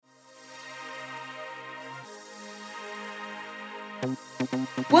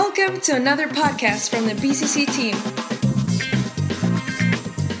Welcome to another podcast from the BCC team.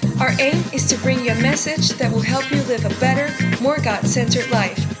 Our aim is to bring you a message that will help you live a better, more God-centered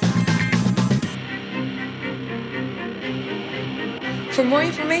life. For more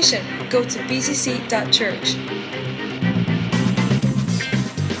information, go to bcc.church.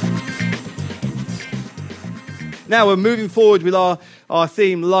 Now we're moving forward with our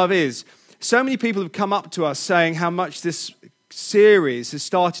theme, Love Is. So many people have come up to us saying how much this series has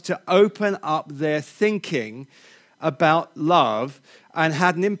started to open up their thinking about love and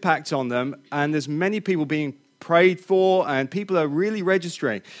had an impact on them. And there's many people being prayed for, and people are really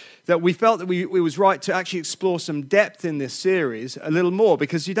registering that we felt that it was right to actually explore some depth in this series a little more,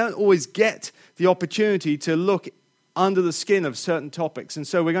 because you don't always get the opportunity to look under the skin of certain topics. And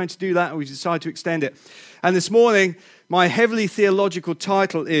so we're going to do that, and we've decided to extend it. And this morning, my heavily theological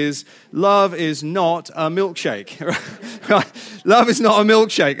title is Love is Not a Milkshake. Love is not a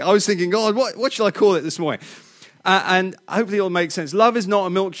milkshake. I was thinking, God, what should I call it this morning? And hopefully it'll make sense. Love is not a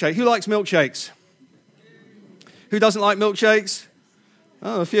milkshake. Who likes milkshakes? Who doesn't like milkshakes?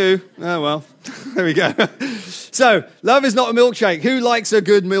 Oh, a few. Oh, well, there we go. So, love is not a milkshake. Who likes a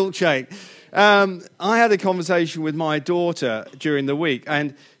good milkshake? I had a conversation with my daughter during the week,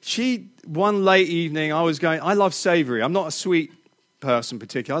 and one late evening, I love savory. I'm not a sweet person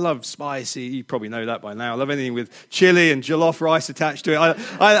particularly. I love spicy. You probably know that by now. I love anything with chili and jollof rice attached to it.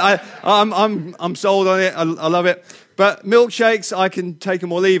 I'm sold on it. I love it. But milkshakes, I can take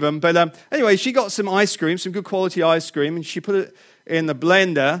them or leave them. But anyway, she got some ice cream, some good quality ice cream, and she put it in the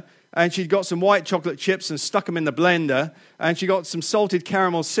blender. And she got some white chocolate chips and stuck them in the blender. And she got some salted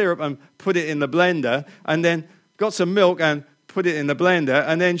caramel syrup and put it in the blender. And then got some milk and put it in the blender.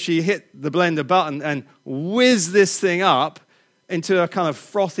 And then she hit the blender button and whizzed this thing up into a kind of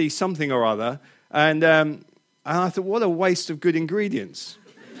frothy something or other. And I thought, what a waste of good ingredients.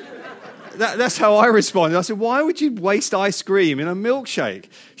 That's how I responded. I said, why would you waste ice cream in a milkshake?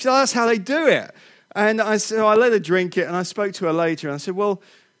 She said, that's how they do it. And so I let her drink it, and I spoke to her later, and I said, well,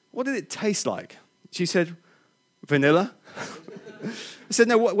 what did it taste like? She said, vanilla. I said,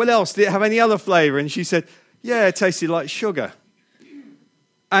 no, what else? Did it have any other flavor? And she said, yeah, it tasted like sugar.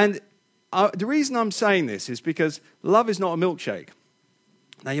 And the reason I'm saying this is because love is not a milkshake.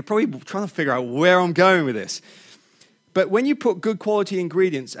 Now, you're probably trying to figure out where I'm going with this. But when you put good quality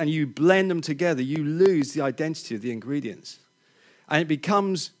ingredients and you blend them together, you lose the identity of the ingredients. And it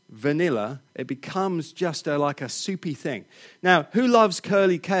becomes vanilla. It becomes just like a soupy thing. Now, who loves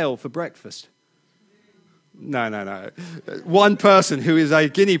curly kale for breakfast? No. One person who is a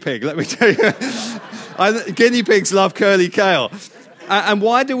guinea pig, let me tell you. Guinea pigs love curly kale. And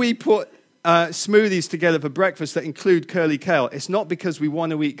why do we put smoothies together for breakfast that include curly kale? It's not because we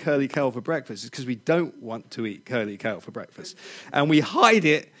want to eat curly kale for breakfast. It's because we don't want to eat curly kale for breakfast. And we hide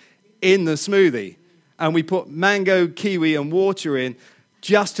it in the smoothie. And we put mango, kiwi, and water in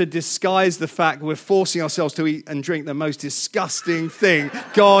just to disguise the fact we're forcing ourselves to eat and drink the most disgusting thing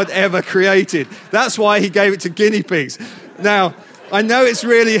God ever created. That's why he gave it to guinea pigs. Now, I know it's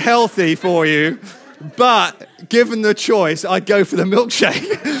really healthy for you, but given the choice, I'd go for the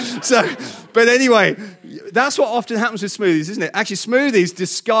milkshake. But anyway, that's what often happens with smoothies, isn't it? Actually, smoothies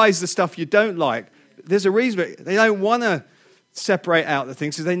disguise the stuff you don't like. There's a reason, but they don't want to separate out the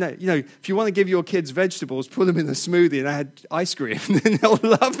things, because they know, if you want to give your kids vegetables, put them in the smoothie and add ice cream, and then they'll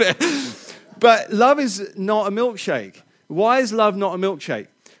love it. But love is not a milkshake. Why is love not a milkshake?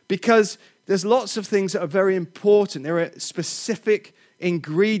 Because there's lots of things that are very important. There are specific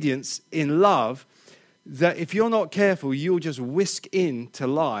ingredients in love that if you're not careful, you'll just whisk into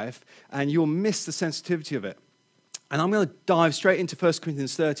life and you'll miss the sensitivity of it. And I'm going to dive straight into 1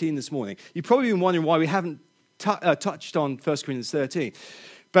 Corinthians 13 this morning. You've probably been wondering why we haven't touched on 1 Corinthians 13.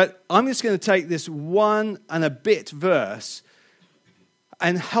 But I'm just going to take this one and a bit verse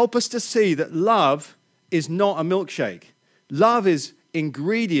and help us to see that love is not a milkshake. Love is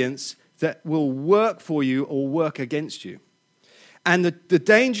ingredients that will work for you or work against you. And the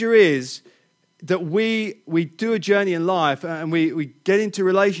danger is that we do a journey in life and we get into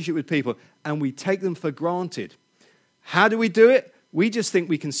relationship with people and we take them for granted. How do we do it? We just think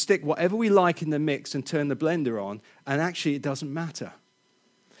we can stick whatever we like in the mix and turn the blender on, and actually it doesn't matter.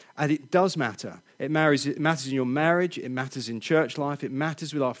 And it does matter. It matters in your marriage, it matters in church life, it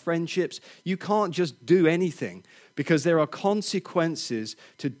matters with our friendships. You can't just do anything because there are consequences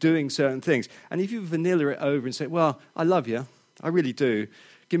to doing certain things. And if you vanilla it over and say, well, I love you, I really do,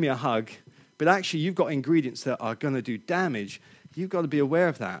 give me a hug, but actually you've got ingredients that are going to do damage, you've got to be aware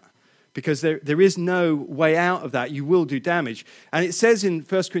of that. Because there is no way out of that. You will do damage. And it says in 1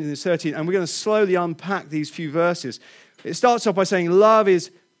 Corinthians 13, and we're going to slowly unpack these few verses. It starts off by saying love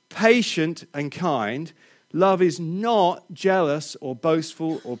is patient and kind. Love is not jealous or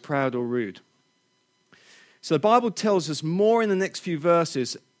boastful or proud or rude. So the Bible tells us more in the next few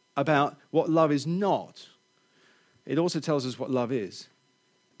verses about what love is not. It also tells us what love is.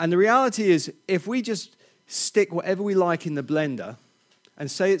 And the reality is, if we just stick whatever we like in the blender and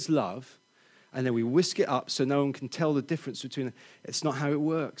say it's love, and then we whisk it up so no one can tell the difference between it, it's not how it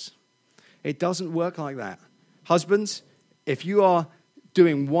works. It doesn't work like that. Husbands, if you are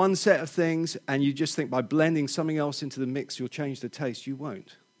doing one set of things and you just think by blending something else into the mix you'll change the taste, you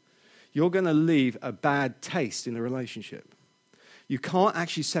won't. You're going to leave a bad taste in the relationship. You can't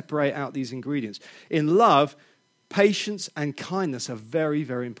actually separate out these ingredients. In love, patience and kindness are very,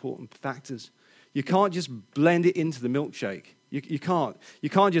 very important factors. You can't just blend it into the milkshake. You can't. You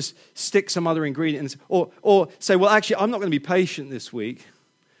can't just stick some other ingredient or say, well, actually, I'm not going to be patient this week,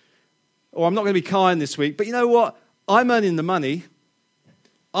 or I'm not going to be kind this week, but you know what? I'm earning the money.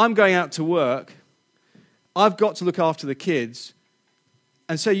 I'm going out to work. I've got to look after the kids.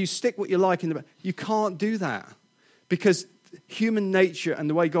 And so you stick what you like in the... You can't do that because human nature and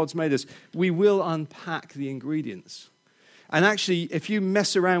the way God's made us, we will unpack the ingredients. And actually, if you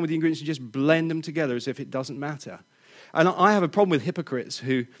mess around with the ingredients and just blend them together as if it doesn't matter. And I have a problem with hypocrites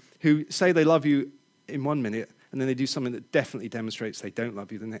who say they love you in 1 minute and then they do something that definitely demonstrates they don't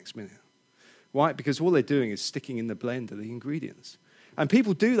love you the next minute. Why? Because all they're doing is sticking in the blender the ingredients. And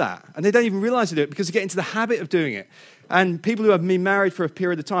people do that, and they don't even realize they do it because they get into the habit of doing it. And people who have been married for a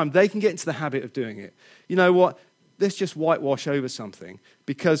period of time, they can get into the habit of doing it. You know what? Let's just whitewash over something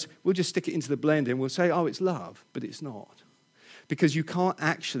because we'll just stick it into the blender and we'll say, oh, it's love, but it's not. Because you can't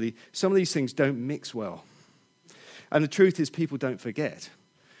actually, some of these things don't mix well. And the truth is people don't forget.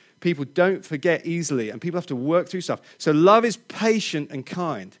 People don't forget easily, and people have to work through stuff. So love is patient and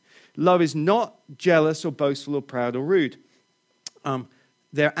kind. Love is not jealous or boastful or proud or rude.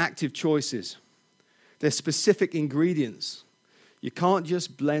 They're active choices. They're specific ingredients. You can't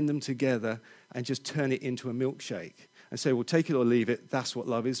just blend them together and just turn it into a milkshake and say, well, take it or leave it. That's what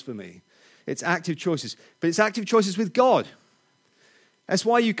love is for me. It's active choices. But it's active choices with God. That's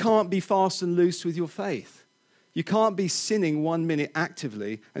why you can't be fast and loose with your faith. You can't be sinning 1 minute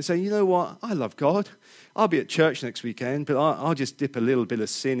actively and say, you know what, I love God. I'll be at church next weekend, but I'll just dip a little bit of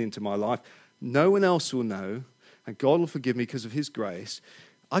sin into my life. No one else will know, and God will forgive me because of his grace.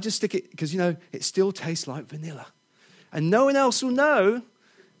 I just stick it because, you know, it still tastes like vanilla. And no one else will know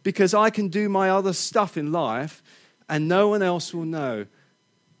because I can do my other stuff in life, and no one else will know.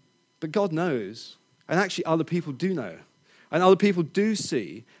 But God knows, and actually other people do know. And other people do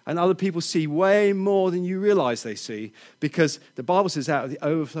see, and other people see way more than you realize they see, because the Bible says out of the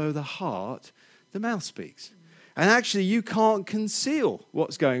overflow of the heart, the mouth speaks. And actually you can't conceal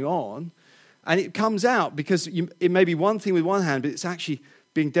what's going on, and it comes out because it may be one thing with one hand, but it's actually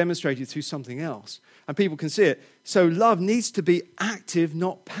being demonstrated through something else. And people can see it. So love needs to be active,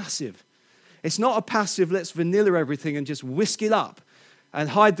 not passive. It's not a passive, let's vanilla everything and just whisk it up and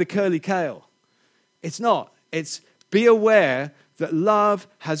hide the curly kale. It's not. It's be aware that love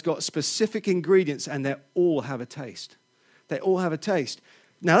has got specific ingredients and they all have a taste. They all have a taste.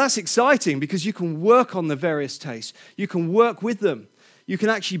 Now that's exciting because you can work on the various tastes. You can work with them. You can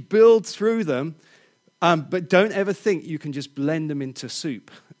actually build through them, but don't ever think you can just blend them into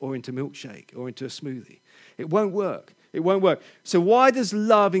soup or into milkshake or into a smoothie. It won't work. It won't work. So why does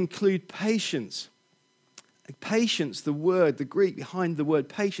love include patience? Patience, the word, the Greek behind the word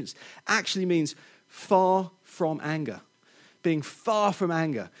patience, actually means far from anger. Being far from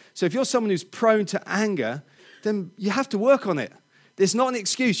anger. So if you're someone who's prone to anger, then you have to work on it. There's not an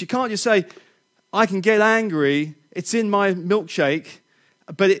excuse. You can't just say, I can get angry, it's in my milkshake,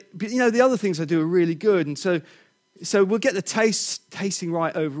 but you know, the other things I do are really good, and so we'll get the tasting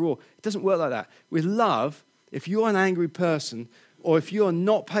right overall. It doesn't work like that. With love, if you're an angry person, or if you're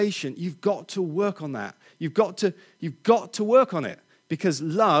not patient, you've got to work on that. You've got to work on it, because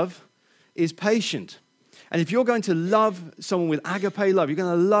love is patient. And if you're going to love someone with agape love, you're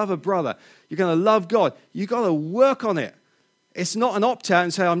going to love a brother, you're going to love God, you've got to work on it. It's not an opt-out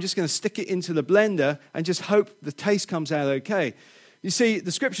and say, I'm just going to stick it into the blender and just hope the taste comes out okay. You see,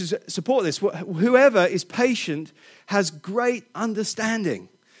 the scriptures support this. Whoever is patient has great understanding.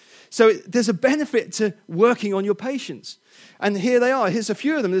 So there's a benefit to working on your patience. And here they are. Here's a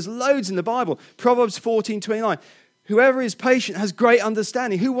few of them. There's loads in the Bible. Proverbs 14:29. Whoever is patient has great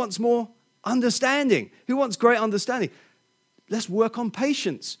understanding. Who wants more understanding? Who wants great understanding? Let's work on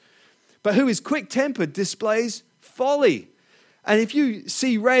patience. But who is quick-tempered displays folly. And if you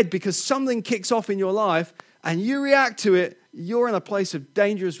see red because something kicks off in your life and you react to it, you're in a place of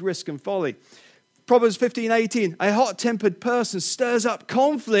dangerous risk and folly. Proverbs 15:18, a hot-tempered person stirs up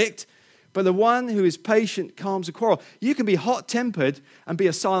conflict, but the one who is patient calms a quarrel. You can be hot-tempered and be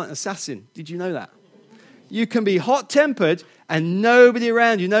a silent assassin. Did you know that? You can be hot-tempered and nobody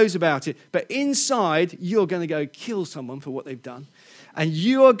around you knows about it, but inside you're going to go kill someone for what they've done. And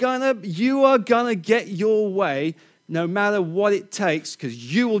you are gonna get your way no matter what it takes,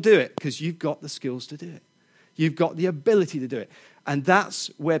 because you will do it, because you've got the skills to do it. You've got the ability to do it. And that's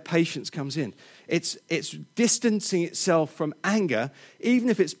where patience comes in. It's distancing itself from anger, even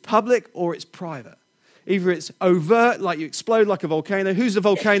if it's public or it's private. Either it's overt, like you explode like a volcano. Who's a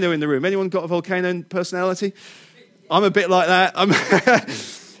volcano in the room? Anyone got a volcano personality? I'm a bit like that.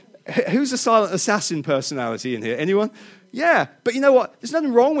 Who's a silent assassin personality in here? Anyone? Yeah, but you know what? There's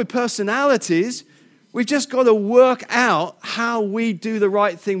nothing wrong with personalities. We've just got to work out how we do the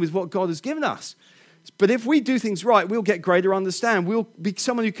right thing with what God has given us. But if we do things right, we'll get greater understanding. We'll be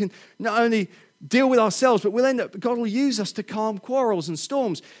someone who can not only deal with ourselves, but God will use us to calm quarrels and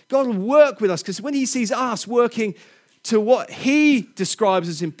storms. God will work with us, because when he sees us working to what he describes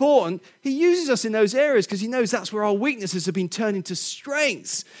as important, he uses us in those areas because he knows that's where our weaknesses have been turned into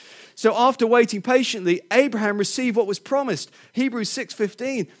strengths. So after waiting patiently, Abraham received what was promised. Hebrews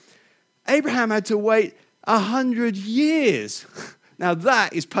 6:15. Abraham had to wait 100 years. Now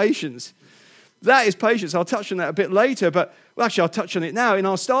that is patience. That is patience. I'll touch on that a bit later, but actually I'll touch on it now. In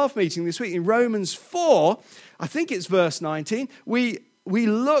our staff meeting this week in Romans 4, I think it's verse 19, we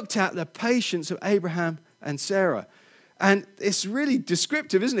looked at the patience of Abraham and Sarah. And it's really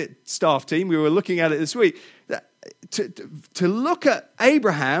descriptive, isn't it, staff team? We were looking at it this week. To look at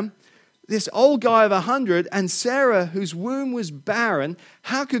Abraham, this old guy of 100, and Sarah, whose womb was barren,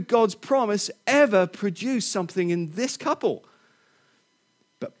 how could God's promise ever produce something in this couple?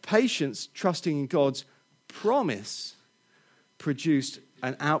 But patience, trusting in God's promise, produced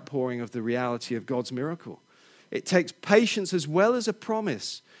an outpouring of the reality of God's miracle. It takes patience as well as a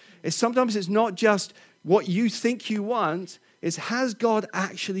promise. Sometimes it's not just what you think you want, it's has God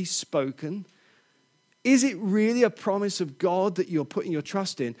actually spoken? Is it really a promise of God that you're putting your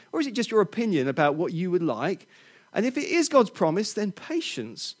trust in? Or is it just your opinion about what you would like? And if it is God's promise, then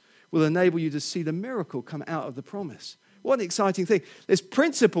patience will enable you to see the miracle come out of the promise. What an exciting thing. There's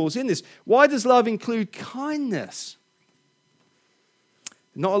principles in this. Why does love include kindness?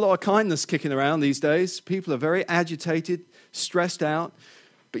 Not a lot of kindness kicking around these days. People are very agitated, stressed out.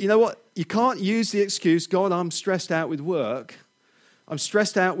 But you know what? You can't use the excuse, God, I'm stressed out with work. I'm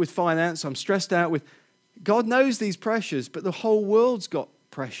stressed out with finance. I'm stressed out with... God knows these pressures, but the whole world's got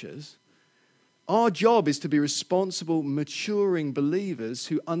pressures. Our job is to be responsible, maturing believers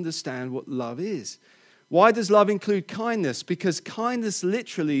who understand what love is. Why does love include kindness? Because kindness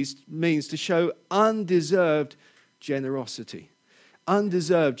literally means to show undeserved generosity.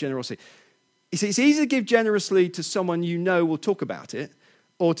 Undeserved generosity. You see, it's easy to give generously to someone you know will talk about it,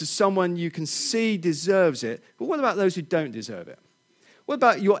 or to someone you can see deserves it. But what about those who don't deserve it? What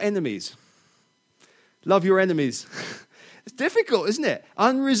about your enemies? Love your enemies. It's difficult, isn't it?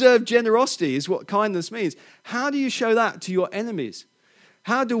 Unreserved generosity is what kindness means. How do you show that to your enemies?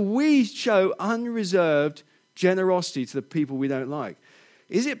 How do we show unreserved generosity to the people we don't like?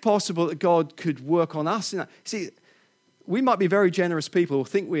 Is it possible that God could work on us in that? See, we might be very generous people or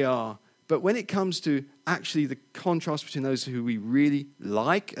think we are, but when it comes to actually the contrast between those who we really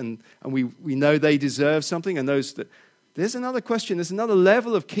like and we know they deserve something and those that... There's another question. There's another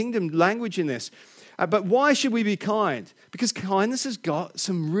level of kingdom language in this. But why should we be kind? Because kindness has got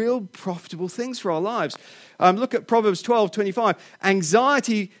some real profitable things for our lives. Look at Proverbs 12:25.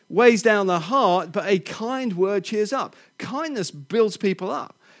 Anxiety weighs down the heart, but a kind word cheers up. Kindness builds people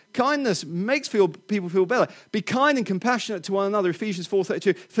up. Kindness makes people feel better. Be kind and compassionate to one another, Ephesians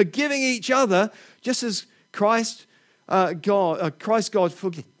 4:32. Forgiving each other, just as Christ God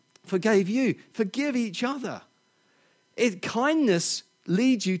forgave you. Forgive each other. Kindness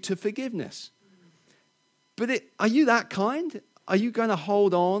leads you to forgiveness. But are you that kind? Are you going to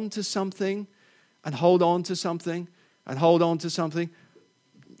hold on to something and hold on to something and hold on to something?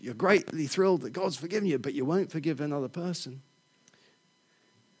 You're greatly thrilled that God's forgiven you, but you won't forgive another person.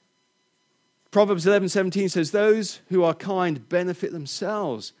 Proverbs 11:17 says, those who are kind benefit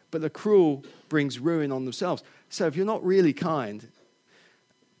themselves, but the cruel brings ruin on themselves. So if you're not really kind,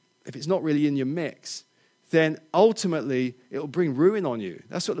 if it's not really in your mix, then ultimately it will bring ruin on you.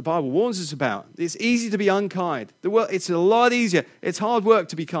 That's what the Bible warns us about. It's easy to be unkind. It's a lot easier. It's hard work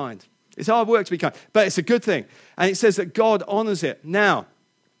to be kind. It's hard work to be kind, but it's a good thing. And it says that God honors it. Now,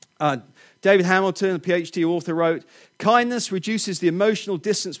 David Hamilton, a PhD author, wrote, kindness reduces the emotional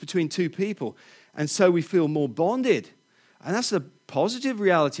distance between two people, and so we feel more bonded. And that's the positive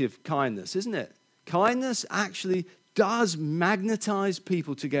reality of kindness, isn't it? Kindness actually does magnetize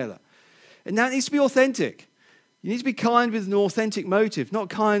people together. And that needs to be authentic. You need to be kind with an authentic motive, not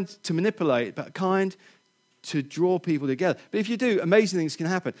kind to manipulate, but kind to draw people together. But if you do, amazing things can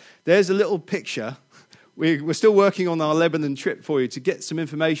happen. There's a little picture. We're still working on our Lebanon trip for you to get some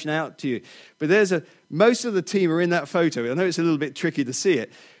information out to you. But most of the team are in that photo. I know it's a little bit tricky to see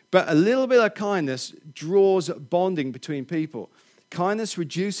it, but a little bit of kindness draws bonding between people. Kindness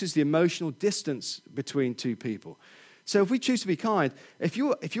reduces the emotional distance between two people. So if we choose to be kind, if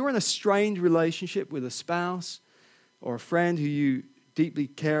you're in a strained relationship with a spouse or a friend who you deeply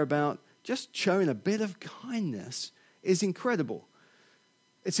care about, just showing a bit of kindness is incredible.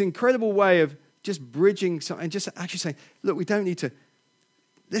 It's an incredible way of just bridging and just actually saying, look, we don't need to,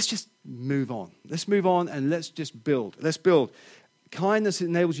 let's just move on. Let's move on and let's just build. Let's build. Kindness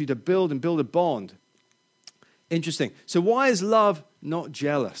enables you to build and build a bond. Interesting. So why is love not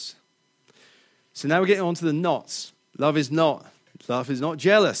jealous? So now we're getting on to the nots. Love is not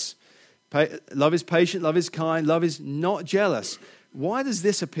jealous. Love is patient, love is kind, love is not jealous. Why does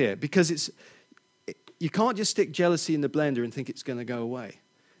this appear? Because you can't just stick jealousy in the blender and think it's going to go away.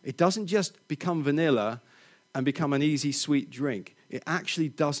 It doesn't just become vanilla and become an easy, sweet drink. It actually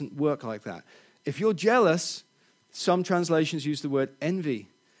doesn't work like that. If you're jealous, some translations use the word envy.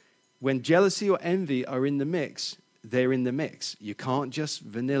 When jealousy or envy are in the mix, they're in the mix. You can't just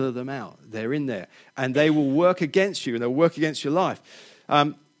vanilla them out. They're in there. And they will work against you, and they'll work against your life.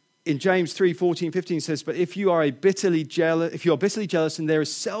 In James 3:14-15 says, but if you are bitterly jealous and there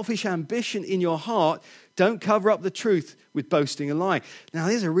is selfish ambition in your heart, don't cover up the truth with boasting and lying. Now,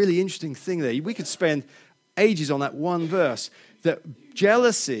 there's a really interesting thing there. We could spend ages on that one verse. That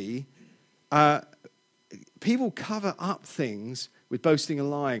jealousy, people cover up things with boasting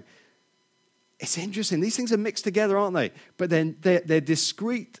and lying. It's interesting. These things are mixed together, aren't they? But then they're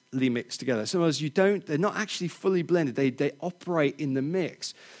discreetly mixed together. So as they're not actually fully blended. They operate in the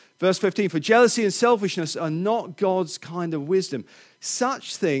mix. Verse 15, for jealousy and selfishness are not God's kind of wisdom.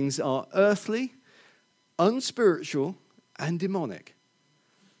 Such things are earthly, unspiritual, and demonic.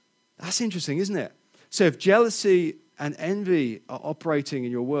 That's interesting, isn't it? So if jealousy and envy are operating in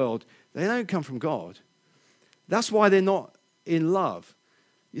your world, they don't come from God. That's why they're not in love.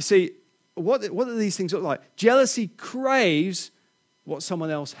 You see, what do these things look like? Jealousy craves what someone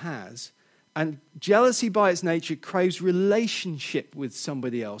else has. And jealousy by its nature craves relationship with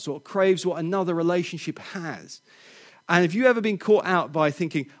somebody else, or craves what another relationship has. And have you ever been caught out by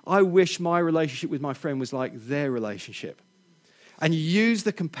thinking, I wish my relationship with my friend was like their relationship? And you use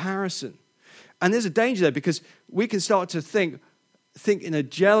the comparison. And there's a danger there because we can start to think in a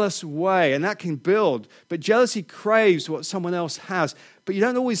jealous way, and that can build. But jealousy craves what someone else has, but you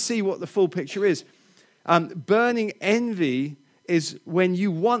don't always see what the full picture is. Burning envy is when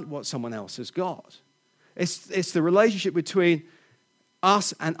you want what someone else has got. It's the relationship between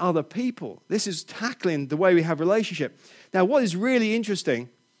us and other people. This is tackling the way we have relationship. Now, what is really interesting,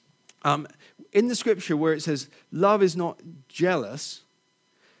 in the scripture where it says love is not jealous,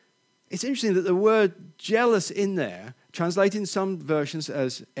 it's interesting that the word jealous in there, translated in some versions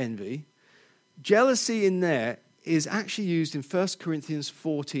as envy, jealousy in there is actually used in 1 Corinthians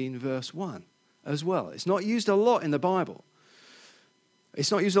 14 verse 1 as well. It's not used a lot in the Bible.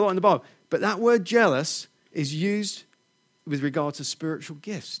 But that word jealous is used with regard to spiritual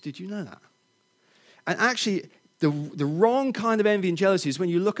gifts. Did you know that? And actually, the wrong kind of envy and jealousy is when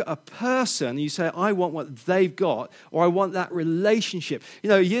you look at a person and you say, I want what they've got, or I want that relationship. You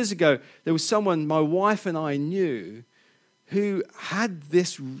know, years ago, there was someone my wife and I knew who had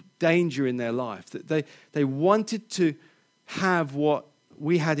this danger in their life, that they wanted to have what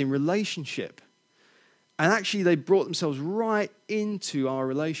we had in relationship. And actually, they brought themselves right into our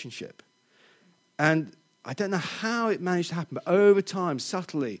relationship. And I don't know how it managed to happen, but over time,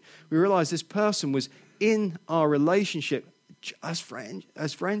 subtly, we realized this person was in our relationship as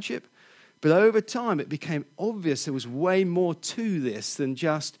friendship. But over time, it became obvious there was way more to this than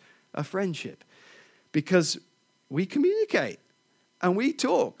just a friendship. Because we communicate and we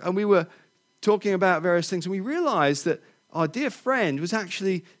talk. And we were talking about various things. And we realized that our dear friend was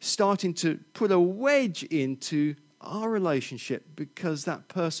actually starting to put a wedge into our relationship because that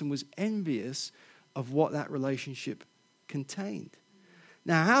person was envious of what that relationship contained.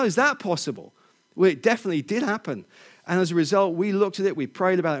 Now, how is that possible? Well, it definitely did happen. And as a result, we looked at it, we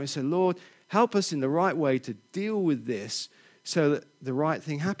prayed about it, and we said, Lord, help us in the right way to deal with this so that the right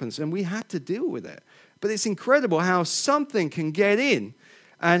thing happens. And we had to deal with it. But it's incredible how something can get in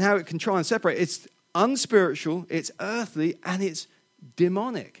and how it can try and separate. It's unspiritual, it's earthly, and it's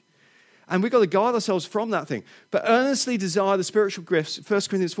demonic. And we've got to guard ourselves from that thing. But earnestly desire the spiritual gifts, 1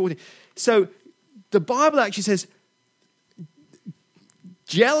 Corinthians 14. So the Bible actually says,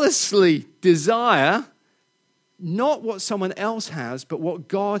 jealously desire not what someone else has, but what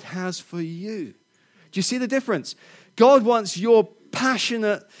God has for you. Do you see the difference? God wants your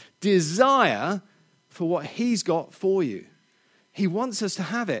passionate desire for what he's got for you. He wants us to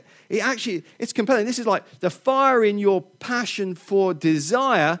have it. It's compelling. This is like the fire in your passion for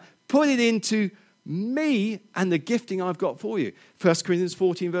desire. Put it into me and the gifting I've got for you. 1 Corinthians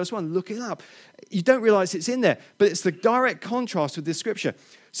 14 verse 1. Look it up. You don't realize it's in there, but it's the direct contrast with this scripture.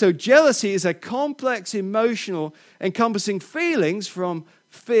 So jealousy is a complex, emotional, encompassing feelings from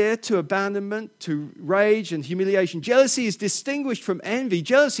fear to abandonment to rage and humiliation. Jealousy is distinguished from envy.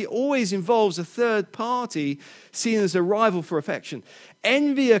 Jealousy always involves a third party seen as a rival for affection.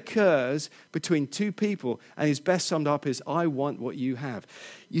 Envy occurs between two people and is best summed up as, I want what you have.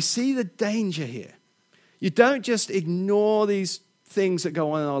 You see the danger here. You don't just ignore these things that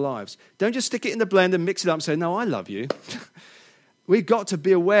go on in our lives. Don't just stick it in the blender and mix it up and say, no, I love you. We've got to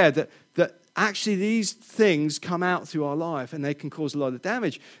be aware that actually these things come out through our life and they can cause a lot of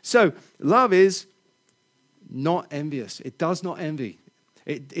damage. So love is not envious. It does not envy.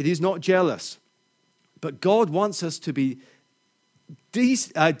 It is not jealous. But God wants us to be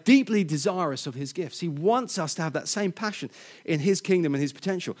deeply desirous of his gifts. He wants us to have that same passion in his kingdom and his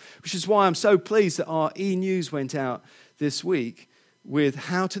potential, which is why I'm so pleased that our e-news went out this week with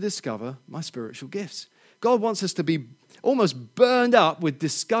how to discover my spiritual gifts. God wants us to be almost burned up with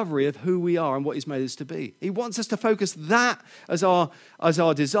discovery of who we are and what he's made us to be. He wants us to focus that as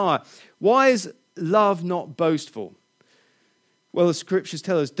our desire. Why is love not boastful? Well, the scriptures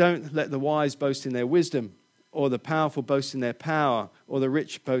tell us, don't let the wise boast in their wisdom, or the powerful boast in their power, or the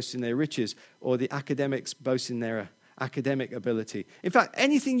rich boast in their riches, or the academics boast in their academic ability. In fact,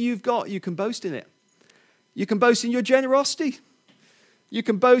 anything you've got, you can boast in it. You can boast in your generosity. You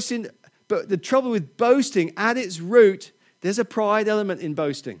can boast in... But the trouble with boasting, at its root, there's a pride element in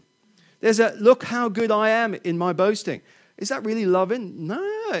boasting. There's a, look how good I am in my boasting. Is that really loving? No,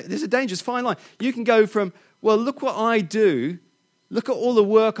 there's a dangerous fine line. You can go from, well, look what I do. Look at all the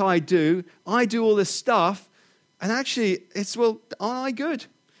work I do all this stuff. And actually, it's, well, aren't I good?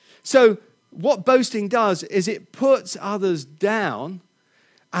 So what boasting does is it puts others down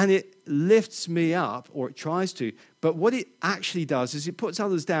and it lifts me up, or it tries to. But what it actually does is it puts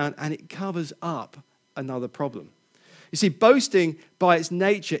others down and it covers up another problem. You see, boasting by its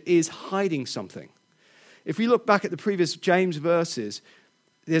nature is hiding something. If we look back at the previous James verses,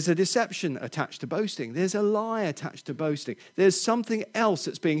 there's a deception attached to boasting. There's a lie attached to boasting. There's something else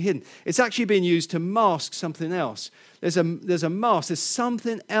that's being hidden. It's actually being used to mask something else. There's a mask. There's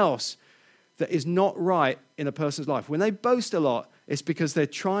something else that is not right in a person's life. When they boast a lot, it's because they're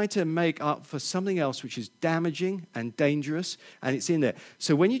trying to make up for something else which is damaging and dangerous, and it's in there.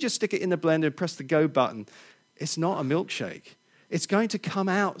 So when you just stick it in the blender and press the go button, it's not a milkshake. It's going to come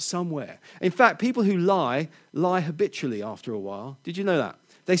out somewhere. In fact, people who lie habitually after a while. Did you know that?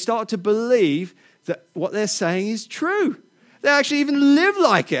 They start to believe that what they're saying is true. They actually even live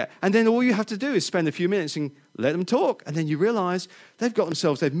like it. And then all you have to do is spend a few minutes and let them talk. And then you realize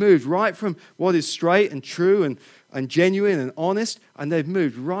they've moved right from what is straight and true and genuine and honest, and they've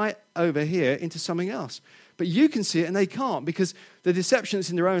moved right over here into something else. But you can see it and they can't, because the deception that's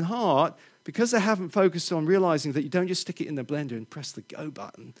in their own heart, because they haven't focused on realizing that you don't just stick it in the blender and press the go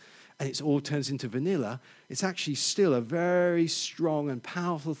button and it all turns into vanilla. It's actually still a very strong and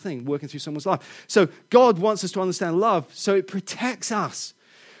powerful thing working through someone's life. So God wants us to understand love, so it protects us.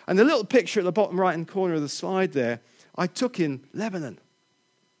 And the little picture at the bottom right-hand corner of the slide there, I took in Lebanon.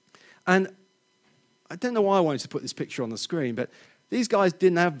 And I don't know why I wanted to put this picture on the screen, but these guys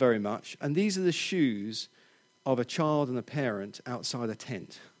didn't have very much, and these are the shoes of a child and a parent outside a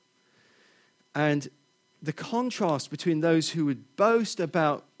tent. And the contrast between those who would boast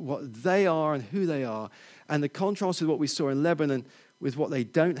about what they are and who they are, and the contrast with what we saw in Lebanon with what they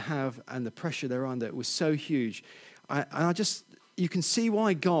don't have and the pressure they're under, was so huge. You can see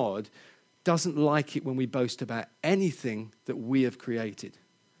why God doesn't like it when we boast about anything that we have created.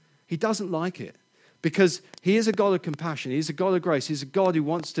 He doesn't like it because he is a God of compassion. He's a God of grace. He's a God who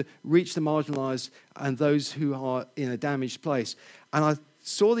wants to reach the marginalized and those who are in a damaged place. And I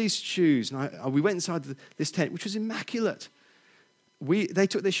saw these shoes, and we went inside this tent, which was immaculate. They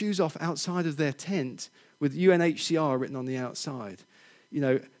took their shoes off outside of their tent with UNHCR written on the outside. You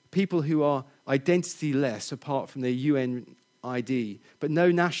know, people who are identity-less apart from their UN ID, but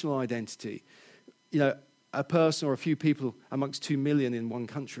no national identity. You know, a person or a few people amongst 2 million in one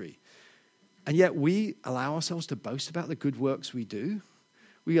country. And yet we allow ourselves to boast about the good works we do.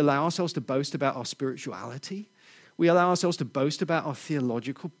 We allow ourselves to boast about our spirituality. We allow ourselves to boast about our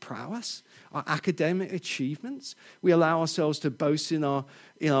theological prowess, our academic achievements. We allow ourselves to boast in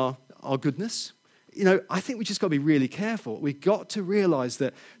our goodness. I think we just got to be really careful. We've got to realize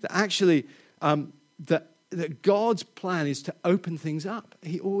that actually that God's plan is to open things up.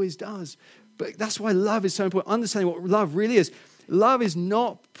 He always does. But that's why love is so important. Understanding what love really is. Love is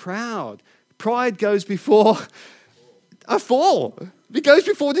not proud. Pride goes before a fall. It goes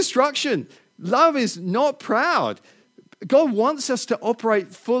before destruction. Love is not proud. God wants us to operate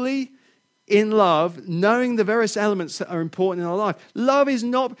fully in love, knowing the various elements that are important in our life. Love is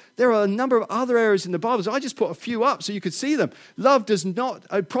not, there are a number of other areas in the Bible, so I just put a few up so you could see them. Love does not,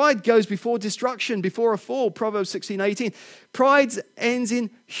 pride goes before destruction, before a fall, Proverbs 16:18. Pride ends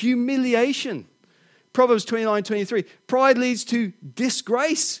in humiliation, Proverbs 29:23. Pride leads to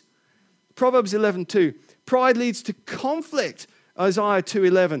disgrace, Proverbs 11:2. Pride leads to conflict, Isaiah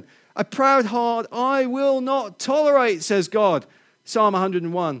 2:11. A proud heart I will not tolerate, says God, Psalm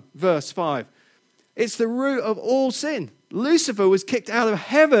 101, verse 5. It's the root of all sin. Lucifer was kicked out of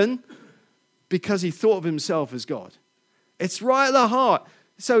heaven because he thought of himself as God. It's right at the heart.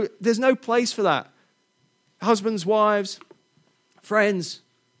 So there's no place for that. Husbands, wives, friends,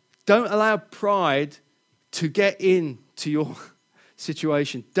 don't allow pride to get into your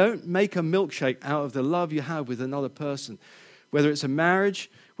situation. Don't make a milkshake out of the love you have with another person. Whether it's a marriage,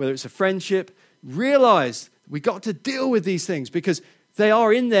 whether it's a friendship, realize we got to deal with these things because they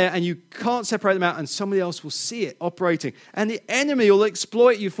are in there and you can't separate them out and somebody else will see it operating. And the enemy will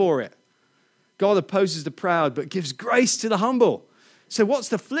exploit you for it. God opposes the proud but gives grace to the humble. So what's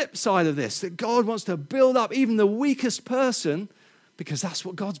the flip side of this? That God wants to build up even the weakest person because that's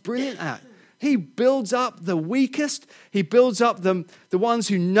what God's brilliant at. He builds up the weakest. He builds up the ones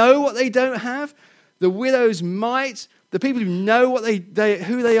who know what they don't have, the widow's mite, the people who know what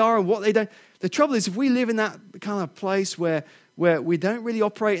who they are and what they don't. The trouble is if we live in that kind of place where we don't really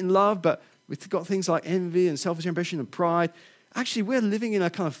operate in love, but we've got things like envy and selfish ambition and pride, actually we're living in a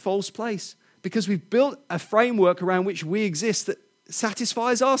kind of false place because we've built a framework around which we exist that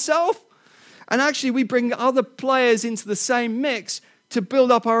satisfies ourselves. And actually we bring other players into the same mix to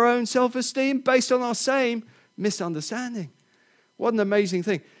build up our own self-esteem based on our same misunderstanding. What an amazing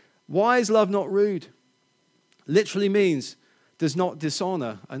thing. Why is love not rude? Literally means does not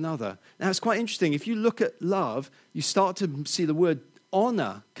dishonor another. Now, it's quite interesting. If you look at love, you start to see the word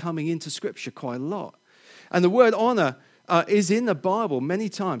honor coming into Scripture quite a lot. And the word honor is in the Bible many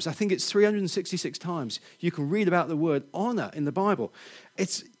times. I think it's 366 times. You can read about the word honor in the Bible.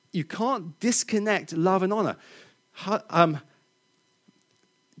 You can't disconnect love and honor.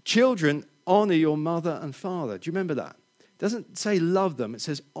 Children, honor your mother and father. Do you remember that? It doesn't say love them. It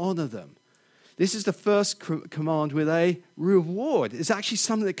says honor them. This is the first command with a reward. It's actually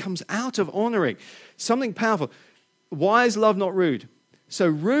something that comes out of honoring, something powerful. Why is love not rude? So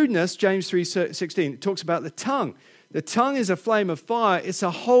rudeness, James 3:16, talks about the tongue. The tongue is a flame of fire. It's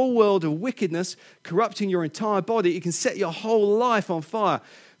a whole world of wickedness, corrupting your entire body. It can set your whole life on fire,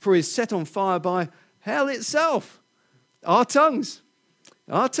 for it is set on fire by hell itself. Our tongues,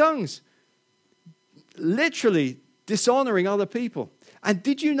 literally dishonoring other people. And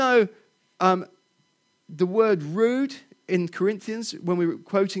did you know the word rude in Corinthians, when we were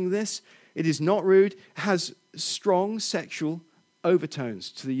quoting this, it is not rude, has strong sexual overtones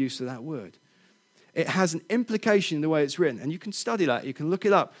to the use of that word. It has an implication in the way it's written, and you can study that, you can look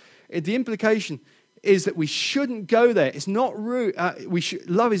it up. The implication is that we shouldn't go there. It's not rude.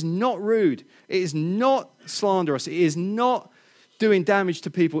 Love is not rude. It is not slanderous. It is not doing damage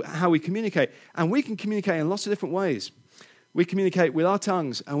to people, how we communicate. And we can communicate in lots of different ways. We communicate with our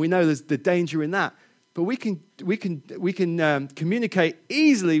tongues, and we know there's the danger in that. But we can communicate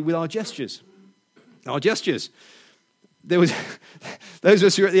easily with our gestures. Our gestures. There was those of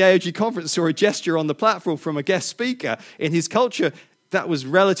us who were at the AOG conference saw a gesture on the platform from a guest speaker. In his culture, that was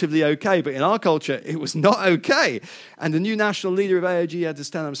relatively okay, but in our culture, it was not okay. And the new national leader of AOG had to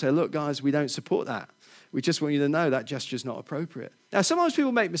stand up and say, "Look, guys, we don't support that. We just want you to know that gesture is not appropriate." Now, sometimes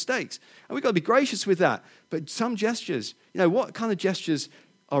people make mistakes, and we've got to be gracious with that. But some gestures, what kind of gestures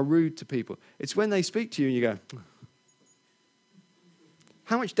are rude to people? It's when they speak to you and you go,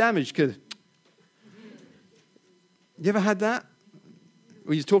 how much damage could... You ever had that?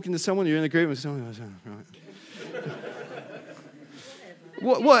 When you're talking to someone, you're in a group with someone, right?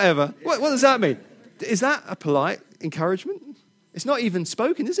 Whatever. What does that mean? Is that a polite encouragement? It's not even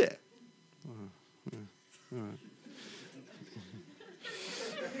spoken, is it? All right.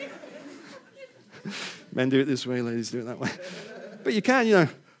 Men do it this way, ladies do it that way. But you can,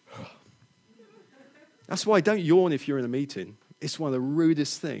 That's why don't yawn if you're in a meeting. It's one of the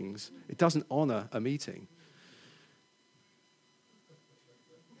rudest things. It doesn't honor a meeting.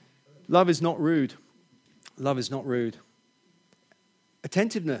 Love is not rude. Love is not rude.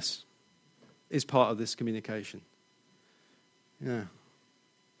 Attentiveness is part of this communication. Yeah.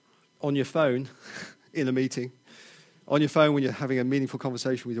 On your phone, in a meeting, on your phone when you're having a meaningful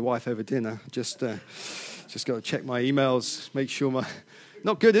conversation with your wife over dinner, just got to check my emails, make sure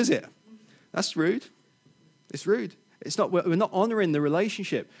not good, is it? That's rude. It's rude. It's not. We're not honoring the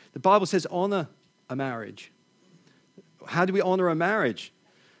relationship. The Bible says honor a marriage. How do we honor a marriage?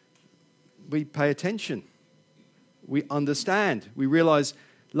 We pay attention. We understand. We realize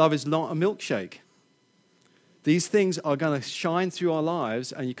love is not a milkshake. These things are going to shine through our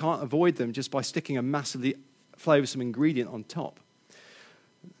lives, and you can't avoid them just by sticking a massively flavorsome ingredient on top.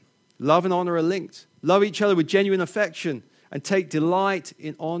 Love and honor are linked. Love each other with genuine affection and take delight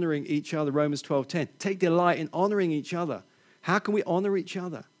in honoring each other. Romans 12:10. Take delight in honoring each other. How can we honor each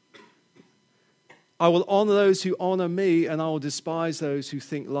other? I will honor those who honor me, and I will despise those who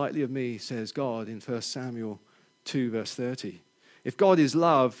think lightly of me, says God in 1 Samuel 2, verse 30. If God is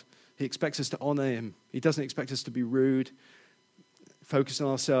love, he expects us to honor him. He doesn't expect us to be rude, focus on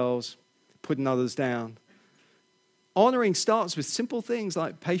ourselves, putting others down. Honoring starts with simple things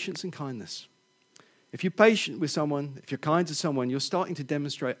like patience and kindness. If you're patient with someone, if you're kind to someone, you're starting to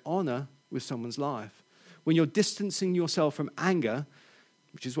demonstrate honor with someone's life. When you're distancing yourself from anger,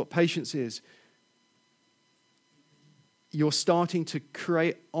 which is what patience is, you're starting to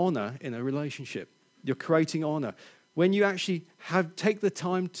create honor in a relationship. You're creating honor. When you actually take the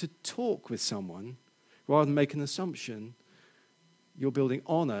time to talk with someone, rather than make an assumption, you're building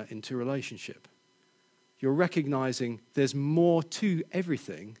honor into a relationship. You're recognizing there's more to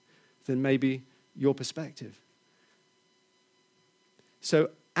everything than maybe your perspective.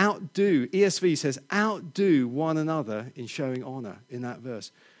 So ESV says, outdo one another in showing honor in that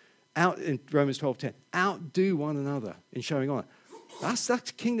verse. In Romans 12:10, outdo one another in showing honor.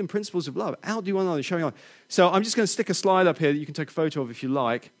 That's kingdom principles of love. Outdo one another in showing honor. So I'm just going to stick a slide up here that you can take a photo of if you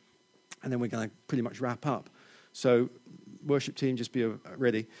like, and then we're going to pretty much wrap up. So worship team, just be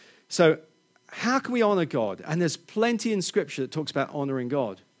ready. So how can we honor God? And there's plenty in Scripture that talks about honoring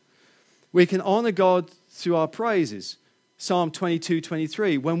God. We can honor God through our praises. Psalm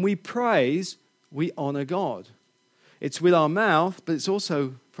 22:23. When we praise, we honor God. It's with our mouth, but it's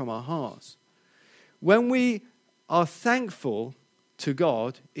also from our hearts. When we are thankful to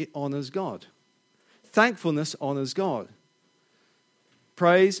God, it honors God. Thankfulness honors God.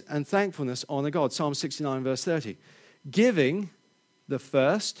 Praise and thankfulness honor God. Psalm 69, verse 30. Giving the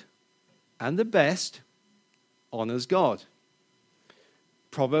first and the best honors God.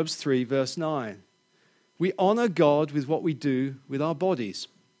 Proverbs 3, verse 9. We honor God with what we do with our bodies.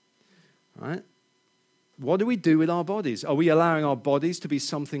 Right? What do we do with our bodies? Are we allowing our bodies to be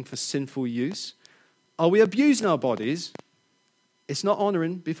something for sinful use? Are we abusing our bodies? It's not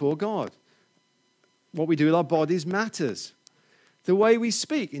honoring before God. What we do with our bodies matters. The way we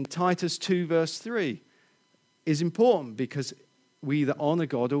speak in Titus 2, verse 3 is important because we either honor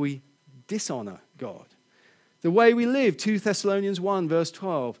God or we dishonor God. The way we live, 2 Thessalonians 1, verse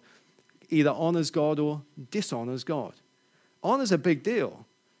 12, either honors God or dishonors God. Honor's a big deal.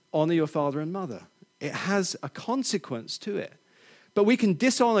 Honor your father and mother. It has a consequence to it. But we can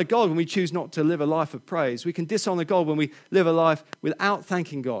dishonor God when we choose not to live a life of praise. We can dishonor God when we live a life without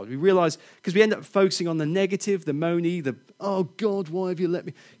thanking God. We realize, because we end up focusing on the negative, the moany, oh God, why have you let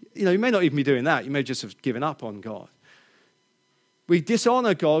me? You may not even be doing that. You may just have given up on God. We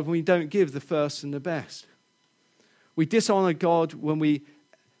dishonor God when we don't give the first and the best. We dishonor God when we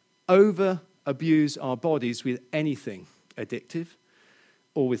over-abuse our bodies with anything addictive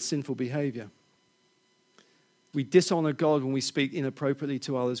or with sinful behavior. We dishonor God when we speak inappropriately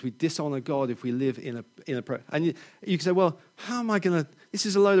to others. We dishonor God if we live inappropriately. And you can say, well, how am I going to, this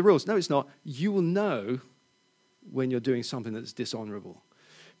is a load of rules. No, it's not. You will know when you're doing something that's dishonorable.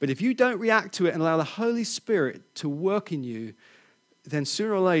 But if you don't react to it and allow the Holy Spirit to work in you, then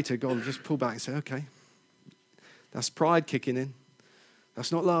sooner or later, God will just pull back and say, okay, that's pride kicking in.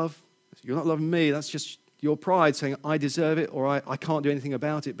 That's not love. You're not loving me. That's just your pride saying, I deserve it, or I can't do anything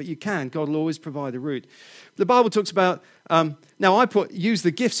about it. But you can. God will always provide a route. The Bible talks about, use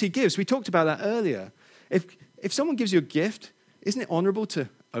the gifts he gives. We talked about that earlier. If someone gives you a gift, isn't it honorable to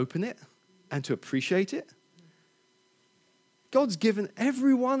open it and to appreciate it? God's given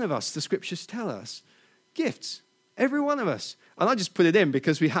every one of us, the scriptures tell us, gifts. Every one of us. And I just put it in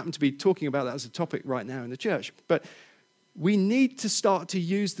because we happen to be talking about that as a topic right now in the church. But we need to start to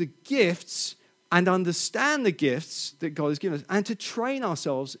use the gifts and understand the gifts that God has given us and to train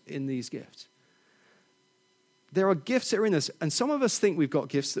ourselves in these gifts. There are gifts that are in us, and some of us think we've got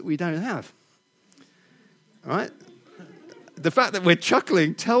gifts that we don't have. All right? the fact that we're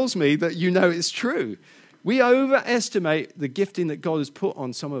chuckling tells me that you know it's true. We overestimate the gifting that God has put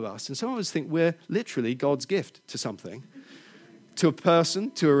on some of us. And some of us think we're literally God's gift to something, to a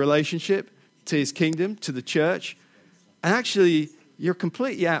person, to a relationship, to his kingdom, to the church. And actually, you're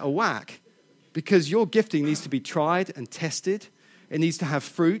completely out of whack because your gifting needs to be tried and tested. It needs to have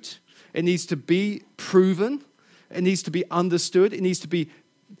fruit. It needs to be proven. It needs to be understood. It needs to be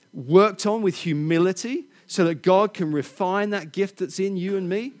worked on with humility so that God can refine that gift that's in you and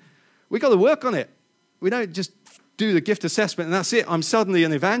me. We've got to work on it. We don't just do the gift assessment and that's it. I'm suddenly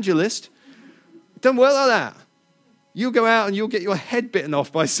an evangelist. It doesn't work like that. You'll go out and you'll get your head bitten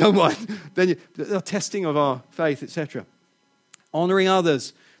off by someone. Then the testing of our faith, etc. Honoring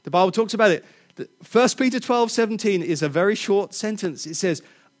others. The Bible talks about it. 1 Peter 12:17 is a very short sentence. It says,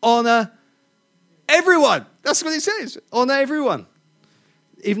 honor everyone. That's what it says. Honor everyone.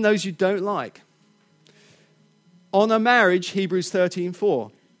 Even those you don't like. Honor marriage, Hebrews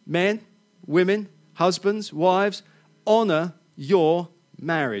 13:4. Men, women, husbands, wives, honor your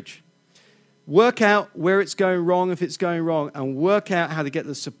marriage. Work out where it's going wrong if it's going wrong and work out how to get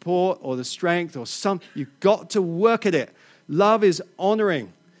the support or the strength or you've got to work at it. Love is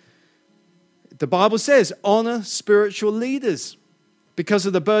honoring. The Bible says honor spiritual leaders because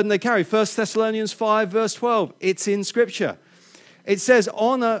of the burden they carry. 1 Thessalonians 5 verse 12. It's in Scripture. It says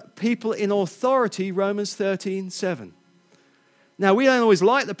honor people in authority, Romans 13:7. Now, we don't always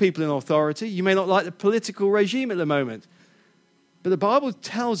like the people in authority. You may not like the political regime at the moment. But the Bible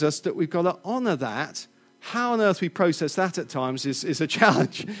tells us that we've got to honor that. How on earth we process that at times is a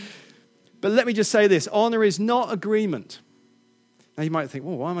challenge. But let me just say this. Honor is not agreement. Now, you might think,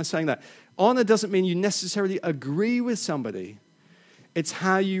 well, why am I saying that? Honor doesn't mean you necessarily agree with somebody. It's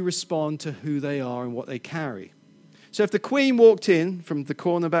how you respond to who they are and what they carry. So if the Queen walked in from the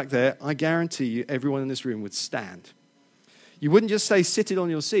corner back there, I guarantee you everyone in this room would stand. You wouldn't just say, sit it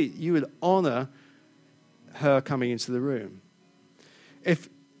on your seat. You would honor her coming into the room. If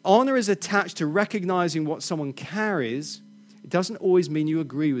honor is attached to recognizing what someone carries, it doesn't always mean you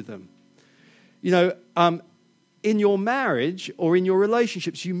agree with them. You know, in your marriage or in your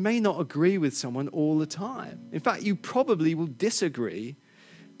relationships, you may not agree with someone all the time. In fact, you probably will disagree,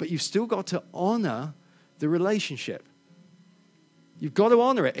 but you've still got to honor the relationship. You've got to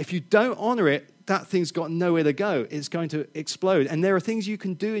honor it. If you don't honor it, that thing's got nowhere to go. It's going to explode. And there are things you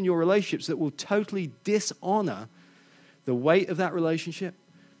can do in your relationships that will totally dishonor the weight of that relationship.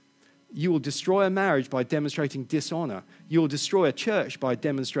 You will destroy a marriage by demonstrating dishonor. You will destroy a church by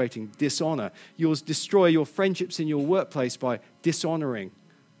demonstrating dishonor. You will destroy your friendships in your workplace by dishonoring.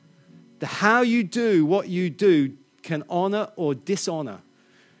 How you do what you do can honor or dishonor.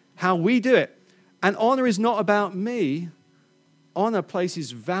 How we do it. And honor is not about me. Honor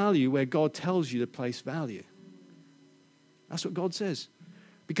places value where God tells you to place value. That's what God says.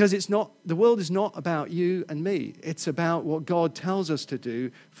 Because the world is not about you and me. It's about what God tells us to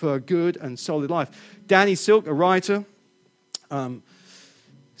do for a good and solid life. Danny Silk, a writer,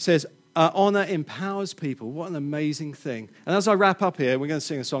 says, honor empowers people. What an amazing thing. And as I wrap up here, we're going to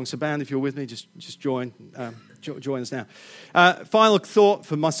sing a song. So band, if you're with me, just join us now. Final thought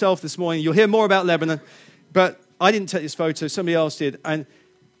for myself this morning. You'll hear more about Lebanon, but I didn't take this photo. Somebody else did. And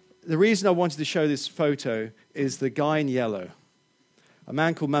the reason I wanted to show this photo is the guy in yellow. A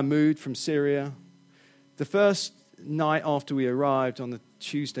man called Mahmoud from Syria. The first night after we arrived, on the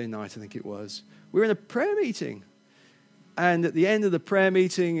Tuesday night, I think it was, we were in a prayer meeting. And at the end of the prayer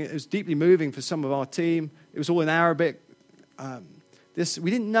meeting, it was deeply moving for some of our team. It was all in Arabic. We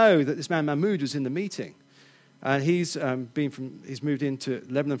didn't know that this man Mahmoud was in the meeting. And he's moved into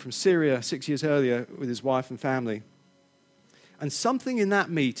Lebanon from Syria 6 years earlier with his wife and family. And something in that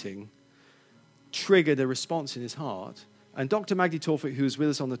meeting triggered a response in his heart. And Dr. Magdi Tawfiq, who was with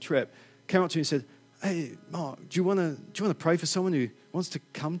us on the trip, came up to me and said, hey, Mark, do you want to pray for someone who wants to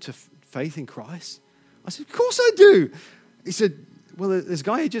come to faith in Christ? I said, of course I do. He said, well, there's a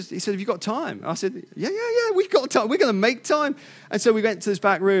guy he said, have you got time? I said, yeah, we've got time. We're going to make time. And so we went to this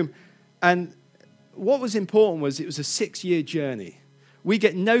back room. And what was important was it was a 6-year journey. We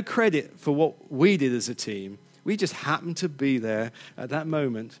get no credit for what we did as a team. We just happened to be there at that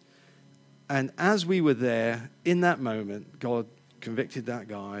moment. And as we were there, in that moment, God convicted that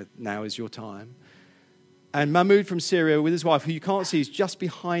guy, now is your time. And Mahmoud from Syria with his wife, who you can't see, is just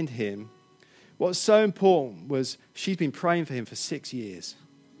behind him. What's so important was she's been praying for him for 6 years.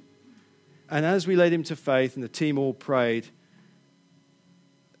 And as we led him to faith and the team all prayed,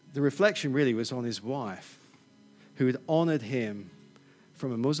 the reflection really was on his wife, who had honored him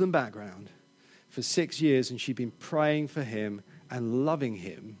from a Muslim background for 6 years, and she'd been praying for him and loving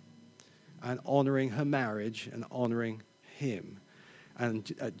him and honoring her marriage and honoring him.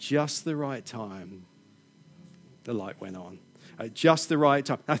 And at just the right time, the light went on. At just the right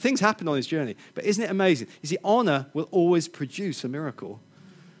time. Now, things happen on his journey, but isn't it amazing? You see, honor will always produce a miracle.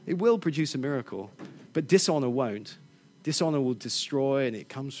 It will produce a miracle, but dishonor won't. Dishonor will destroy, and it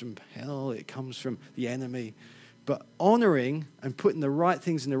comes from hell. It comes from the enemy. But honoring and putting the right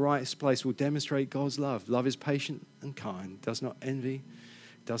things in the right place will demonstrate God's love. Love is patient and kind, does not envy,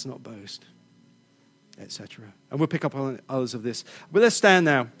 does not boast, etc. And we'll pick up on others of this. But let's stand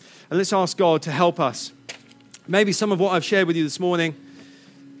now, and let's ask God to help us. Maybe some of what I've shared with you this morning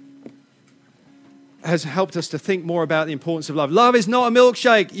has helped us to think more about the importance of love. Love is not a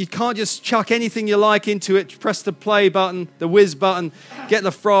milkshake. You can't just chuck anything you like into it, press the play button, the whiz button, get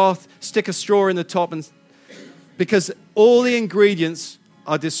the froth, stick a straw in the top, and because all the ingredients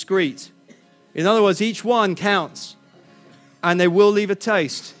are discrete. In other words, each one counts, and they will leave a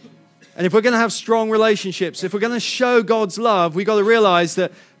taste. And if we're going to have strong relationships, if we're going to show God's love, we've got to realize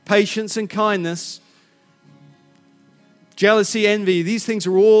that patience and kindness, jealousy, envy, these things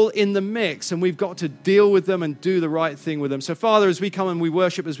are all in the mix, and we've got to deal with them and do the right thing with them. So, Father, as we come and we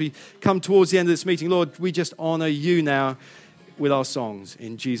worship, as we come towards the end of this meeting, Lord, we just honor you now with our songs.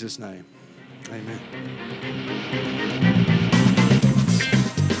 In Jesus' name, amen.